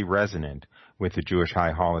very resonant with the Jewish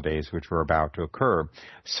high holidays which were about to occur.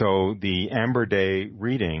 So the Ember Day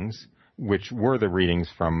readings, which were the readings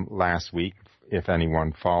from last week, if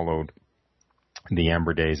anyone followed the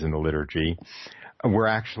Ember Days in the liturgy, were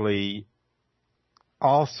actually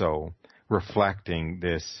also reflecting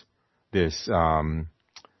this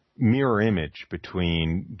mirror image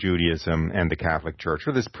between Judaism and the Catholic Church,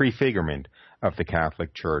 or this prefigurement of the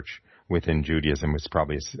Catholic Church within Judaism is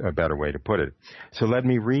probably a better way to put it. So let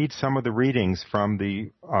me read some of the readings from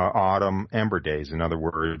the autumn Ember Days. In other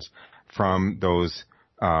words, from those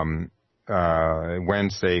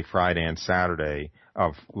Wednesday, Friday, and Saturday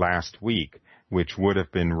of last week, which would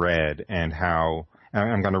have been read, and how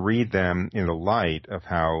I'm going to read them in the light of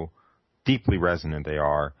how deeply resonant they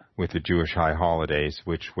are with the Jewish high holidays,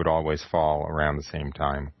 which would always fall around the same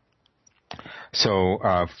time.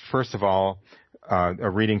 So, first of all, a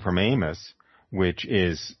reading from Amos, which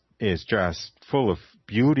is just full of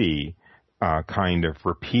beauty, kind of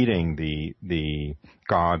repeating the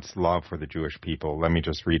God's love for the Jewish people. Let me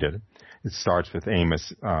just read it. It starts with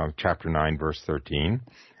Amos chapter 9, verse 13.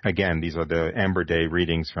 Again, these are the Ember Day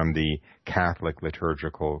readings from the Catholic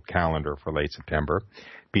liturgical calendar for late September.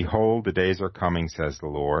 Behold, the days are coming, says the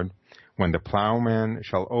Lord, when the plowman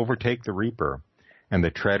shall overtake the reaper, and the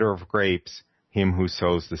treader of grapes him who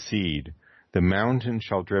sows the seed. The mountain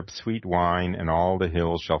shall drip sweet wine, and all the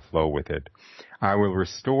hills shall flow with it. I will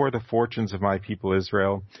restore the fortunes of my people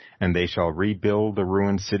Israel, and they shall rebuild the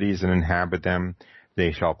ruined cities and inhabit them.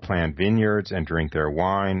 They shall plant vineyards and drink their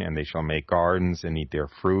wine, and they shall make gardens and eat their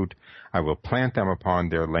fruit. I will plant them upon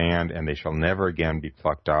their land, and they shall never again be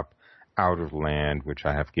plucked up out of the land which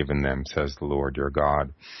I have given them, says the Lord your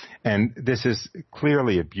God. And this is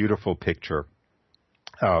clearly a beautiful picture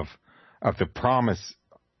of the promise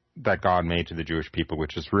that God made to the Jewish people,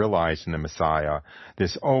 which is realized in the Messiah,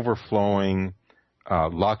 this overflowing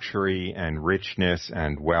luxury and richness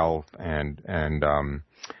and wealth and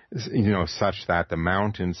such that the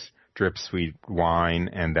mountains drip sweet wine,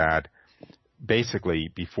 and that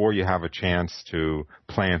basically before you have a chance to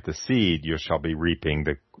plant the seed, you shall be reaping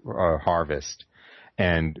the harvest.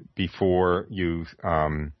 And before you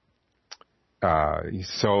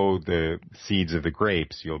sow the seeds of the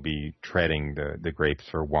grapes, you'll be treading the grapes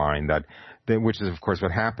for wine. Which is, of course,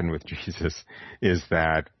 what happened with Jesus, is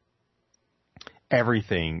that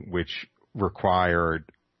everything which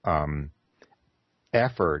required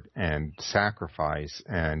effort and sacrifice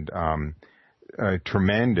and a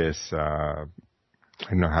tremendous, I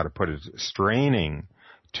don't know how to put it, straining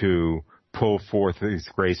to pull forth these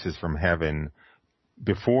graces from heaven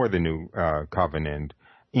before the new covenant,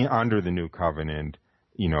 under the new covenant.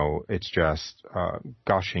 It's just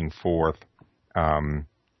gushing forth,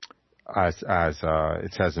 as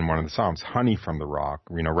it says in one of the Psalms, honey from the rock.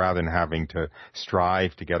 Rather than having to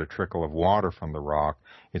strive to get a trickle of water from the rock,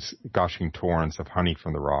 it's gushing torrents of honey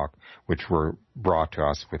from the rock, which were brought to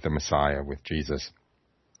us with the Messiah, with Jesus.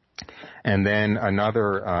 And then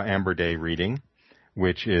another Amber Day reading,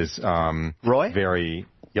 which is Roy?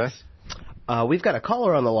 Yes? We've got a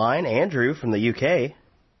caller on the line, Andrew from the UK.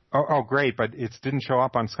 Oh, great, but it didn't show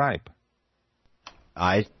up on Skype.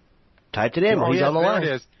 I typed it in. He's yes, on the line.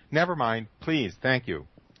 There it is. Never mind. Please. Thank you.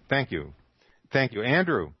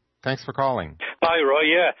 Andrew, thanks for calling. Hi, Roy.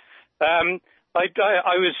 Yeah. I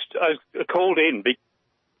was called in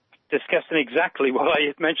discussing exactly what I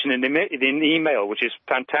had mentioned in the email, which is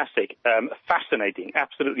fantastic, fascinating,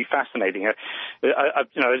 absolutely fascinating.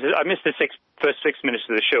 I missed the first 6 minutes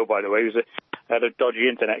of the show, by the way. It was had a dodgy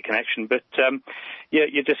internet connection, but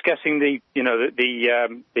you're discussing the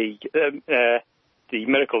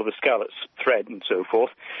miracle of the scarlet thread and so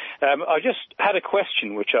forth. I just had a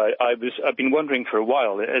question, which I've been wondering for a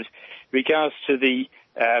while, as regards to the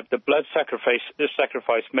blood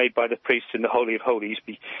sacrifice made by the priests in the Holy of Holies,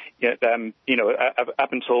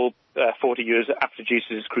 up until 40 years after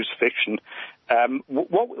Jesus' crucifixion.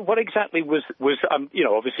 What exactly was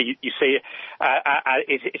obviously you say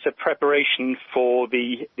it's a preparation for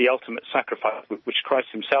the ultimate sacrifice which Christ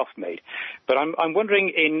himself made. But I'm wondering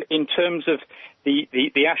in terms of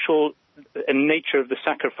the actual nature of the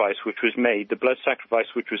sacrifice which was made, the blood sacrifice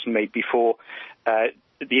which was made before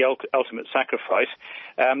the ultimate sacrifice,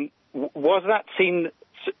 was that seen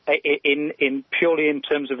in purely in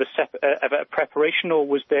terms of a preparation, or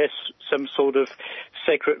was there some sort of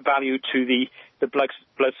sacred value to the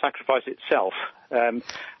blood sacrifice itself? I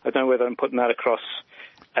don't know whether I'm putting that across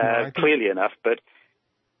clearly enough, but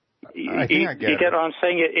I get what I'm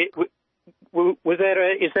saying? Is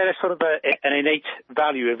there a sort of an innate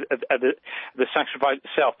value of the sacrifice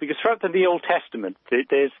itself? Because throughout the Old Testament,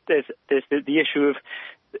 there's the issue of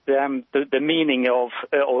the meaning of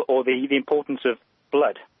or the importance of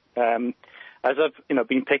blood. As I've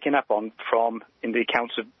been picking up on from in the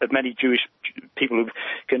accounts of many Jewish people who've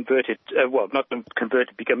converted, not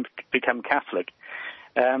converted, become Catholic.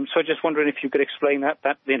 So I'm just wondering if you could explain that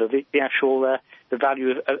the actual the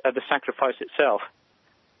value of the sacrifice itself.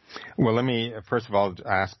 Well, let me first of all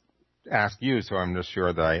ask you, so I'm just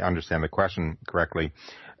sure that I understand the question correctly.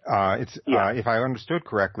 If I understood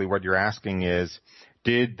correctly, what you're asking is,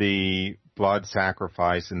 did the blood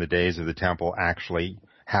sacrifice in the days of the temple actually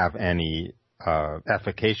have any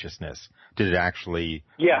efficaciousness? Did it actually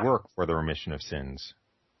work for the remission of sins?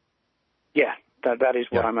 Yeah, that is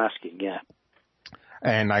what I'm asking. Yeah,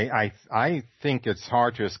 and I think it's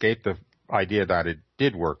hard to escape the idea that it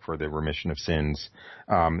did work for the remission of sins.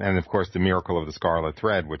 And of course the miracle of the scarlet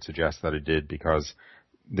thread would suggest that it did, because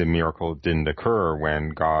the miracle didn't occur when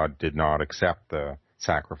God did not accept the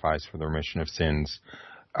sacrifice for the remission of sins.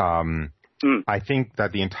 I think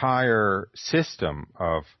that the entire system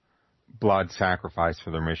of blood sacrifice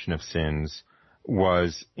for the remission of sins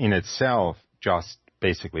was in itself just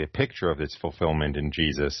basically a picture of its fulfillment in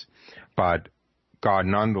Jesus. But God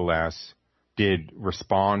nonetheless did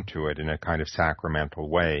respond to it in a kind of sacramental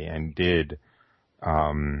way, and did,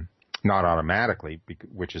 not automatically,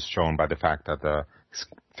 which is shown by the fact that the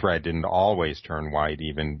thread didn't always turn white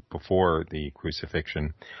even before the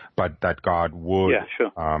crucifixion, but that God would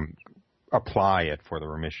apply it for the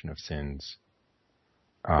remission of sins.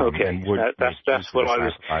 And would that's what I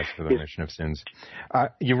was for the remission of sins.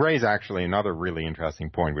 You raise actually another really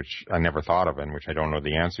interesting point, which I never thought of and which I don't know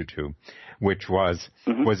the answer to, which was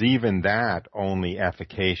even that only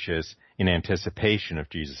efficacious in anticipation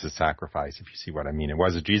of Jesus' sacrifice, if you see what I mean. It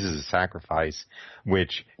was Jesus' sacrifice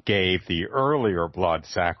which gave the earlier blood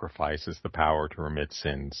sacrifices the power to remit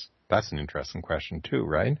sins. That's an interesting question too,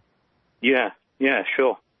 right? Yeah,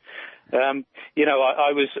 sure. I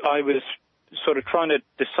was sort of trying to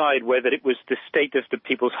decide whether it was the state of the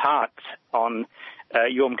people's hearts on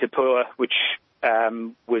Yom Kippur, which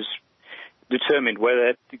was determined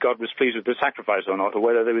whether God was pleased with the sacrifice or not, or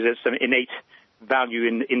whether there was some innate value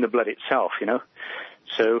in the blood itself,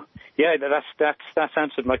 So, that's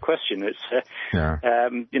answered my question. It's, now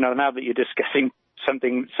that you're discussing some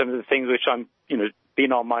of the things which I'm,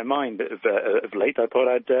 been on my mind of late, I thought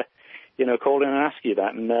I'd call in and ask you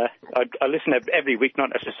that. And I listen every week,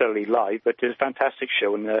 not necessarily live, but it's a fantastic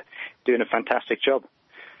show and doing a fantastic job.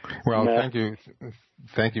 Well, thank you.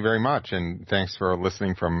 Thank you very much. And thanks for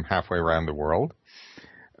listening from halfway around the world.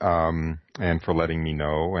 And for letting me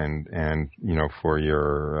know and for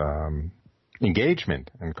your engagement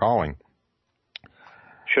and calling.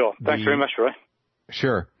 Sure. Thanks very much, Roy.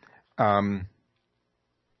 Sure.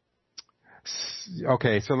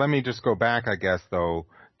 Okay, so let me just go back, I guess, though,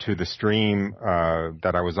 to the stream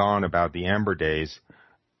that I was on about the Ember Days,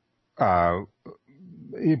 because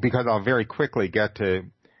I'll very quickly get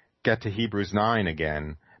to Hebrews 9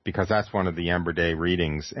 again, because that's one of the Ember Day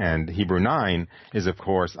readings. And Hebrew 9 is, of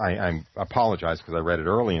course, I apologize because I read it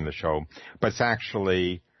early in the show, but it's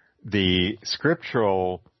actually the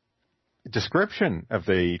scriptural description of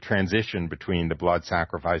the transition between the blood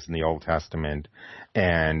sacrifice in the Old Testament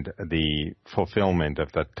and the fulfillment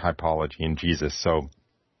of the typology in Jesus. So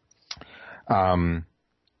I'll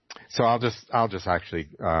just actually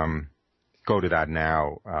go to that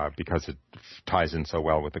now because it ties in so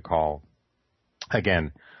well with the call.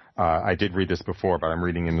 Again, I did read this before, but I'm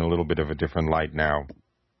reading in a little bit of a different light now.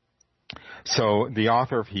 So the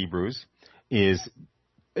author of Hebrews is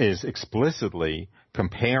explicitly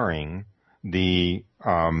comparing the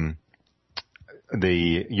Yom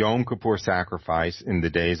Kippur sacrifice in the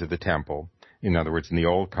days of the temple, in other words, in the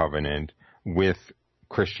Old Covenant, with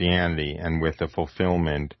Christianity and with the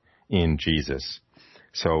fulfillment in Jesus.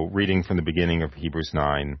 So reading from the beginning of Hebrews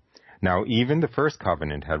 9. Now, even the first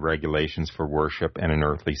covenant had regulations for worship and an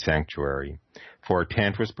earthly sanctuary. For a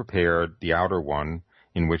tent was prepared, the outer one,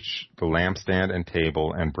 in which the lampstand and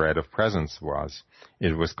table and bread of presence was.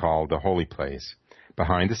 It was called the holy place.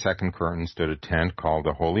 Behind the second curtain stood a tent called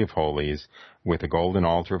the Holy of Holies, with a golden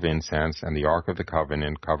altar of incense and the Ark of the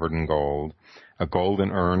Covenant covered in gold, a golden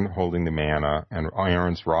urn holding the manna, and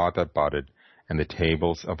Aaron's rod that budded, and the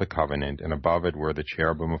tables of the covenant, and above it were the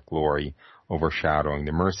cherubim of glory overshadowing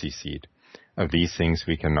the mercy seat. Of these things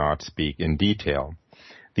we cannot speak in detail.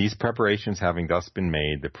 These preparations having thus been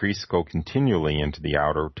made, the priests go continually into the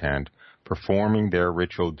outer tent, performing their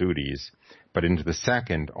ritual duties, but into the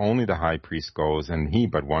second only the high priest goes, and he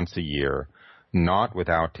but once a year, not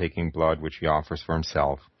without taking blood which he offers for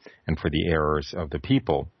himself and for the errors of the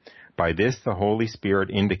people. By this the Holy Spirit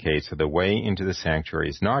indicates that the way into the sanctuary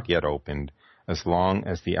is not yet opened, as long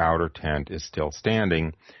as the outer tent is still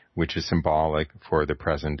standing, which is symbolic for the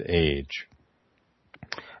present age.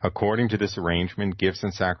 According to this arrangement, gifts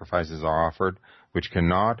and sacrifices are offered, which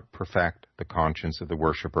cannot perfect the conscience of the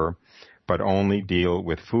worshipper, but only deal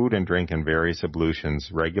with food and drink and various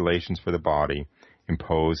ablutions, regulations for the body,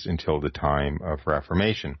 imposed until the time of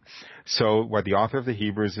Reformation. So what the author of the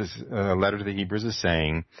letter to the Hebrews is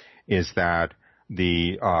saying is that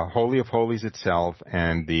the Holy of Holies itself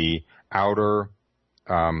and the outer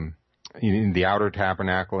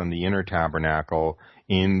tabernacle and the inner tabernacle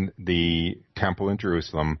in the temple in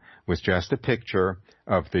Jerusalem was just a picture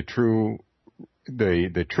of the true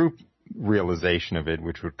realization of it,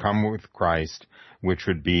 which would come with Christ, which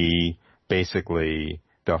would be basically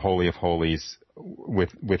the Holy of Holies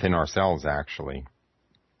within ourselves, actually.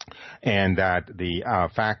 And that the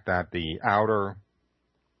fact that the outer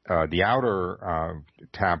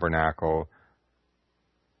tabernacle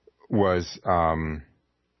was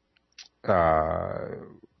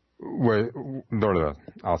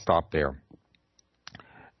I'll stop there.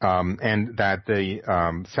 And that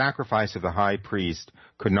the sacrifice of the high priest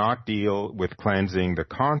could not deal with cleansing the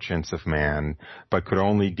conscience of man, but could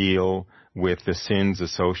only deal with the sins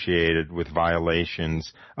associated with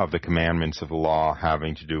violations of the commandments of the law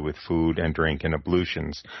having to do with food and drink and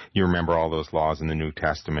ablutions. You remember all those laws in the New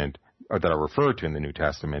Testament, or that are referred to in the New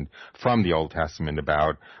Testament from the Old Testament,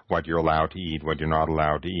 about what you're allowed to eat, what you're not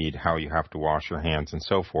allowed to eat, how you have to wash your hands, and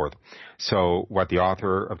so forth. So what the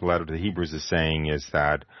author of the letter to the Hebrews is saying is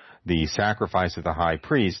that the sacrifice of the high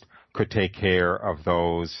priest could take care of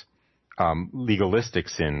those legalistic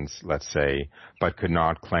sins, let's say, but could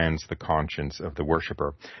not cleanse the conscience of the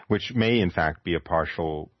worshiper, which may in fact be a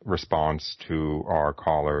partial response to our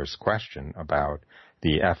caller's question about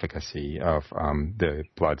the efficacy of the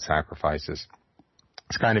blood sacrifices.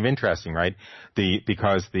 It's kind of interesting, right?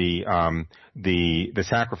 Because the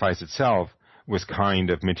sacrifice itself was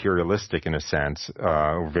kind of materialistic in a sense,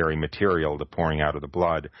 very material, the pouring out of the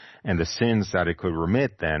blood, and the sins that it could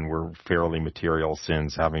remit then were fairly material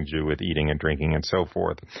sins having to do with eating and drinking and so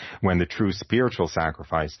forth. When the true spiritual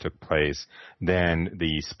sacrifice took place, then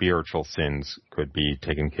the spiritual sins could be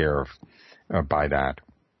taken care of by that.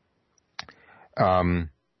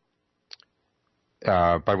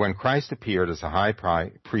 But when Christ appeared as a high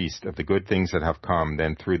priest of the good things that have come,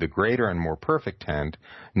 then through the greater and more perfect tent,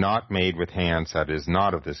 not made with hands, that is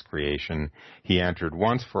not of this creation, he entered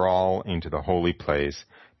once for all into the holy place,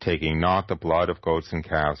 taking not the blood of goats and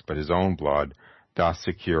calves, but his own blood, thus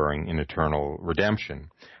securing an eternal redemption.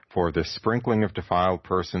 For the sprinkling of defiled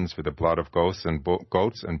persons with the blood of goats and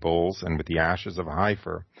bulls and with the ashes of a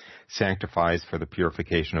heifer sanctifies for the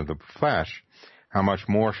purification of the flesh, how much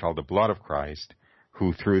more shall the blood of Christ,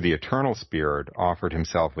 who through the eternal Spirit offered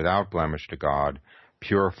himself without blemish to God,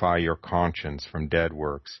 purify your conscience from dead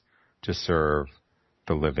works to serve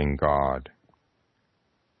the living God.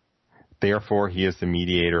 Therefore he is the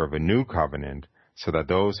mediator of a new covenant, so that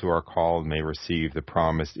those who are called may receive the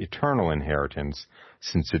promised eternal inheritance,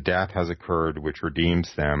 since a death has occurred which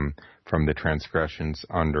redeems them from the transgressions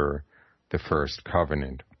under the first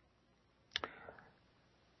covenant.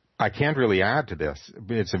 I can't really add to this.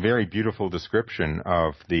 It's a very beautiful description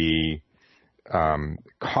of the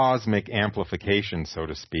cosmic amplification, so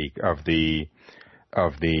to speak, of the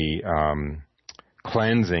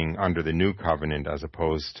cleansing under the new covenant as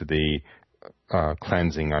opposed to the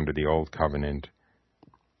cleansing under the old covenant.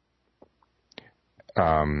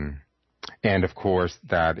 And of course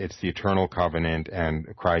that it's the eternal covenant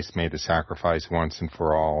and Christ made the sacrifice once and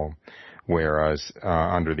for all, whereas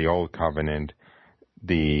under the old covenant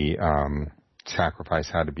the sacrifice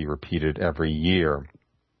had to be repeated every year.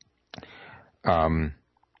 I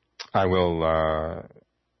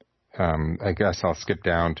guess I'll skip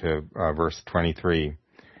down to verse 23.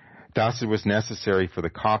 Thus it was necessary for the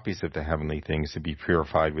copies of the heavenly things to be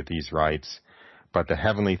purified with these rites, but the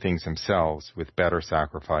heavenly things themselves with better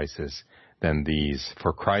sacrifices than these.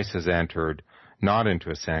 For Christ has entered not into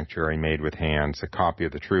a sanctuary made with hands, a copy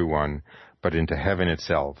of the true one, but into heaven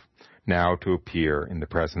itself, now to appear in the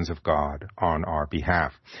presence of God on our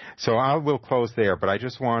behalf. So I will close there, but I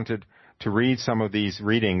just wanted to read some of these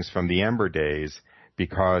readings from the Ember Days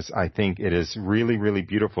because I think it is really, really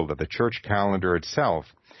beautiful that the church calendar itself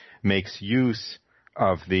makes use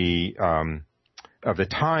of the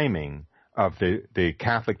timing of the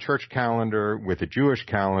Catholic Church calendar with the Jewish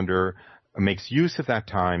calendar, makes use of that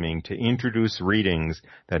timing to introduce readings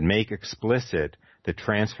that make explicit the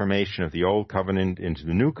transformation of the Old Covenant into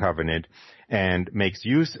the New Covenant, and makes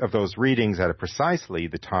use of those readings at precisely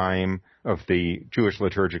the time of the Jewish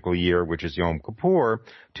liturgical year, which is Yom Kippur,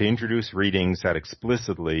 to introduce readings that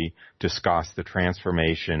explicitly discuss the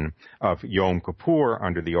transformation of Yom Kippur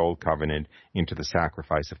under the Old Covenant into the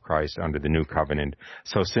sacrifice of Christ under the New Covenant.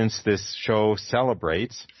 So since this show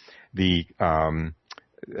celebrates the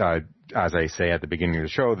as I say at the beginning of the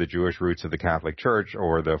show, the Jewish roots of the Catholic Church,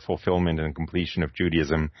 or the fulfillment and completion of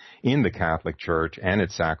Judaism in the Catholic Church and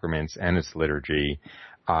its sacraments and its liturgy,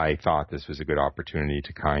 I thought this was a good opportunity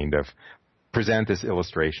to kind of present this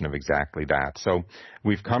illustration of exactly that. So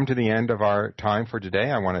we've come to the end of our time for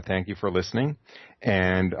today. I want to thank you for listening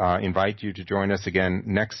and invite you to join us again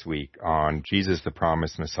next week on Jesus the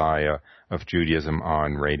Promised Messiah of Judaism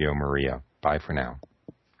on Radio Maria. Bye for now.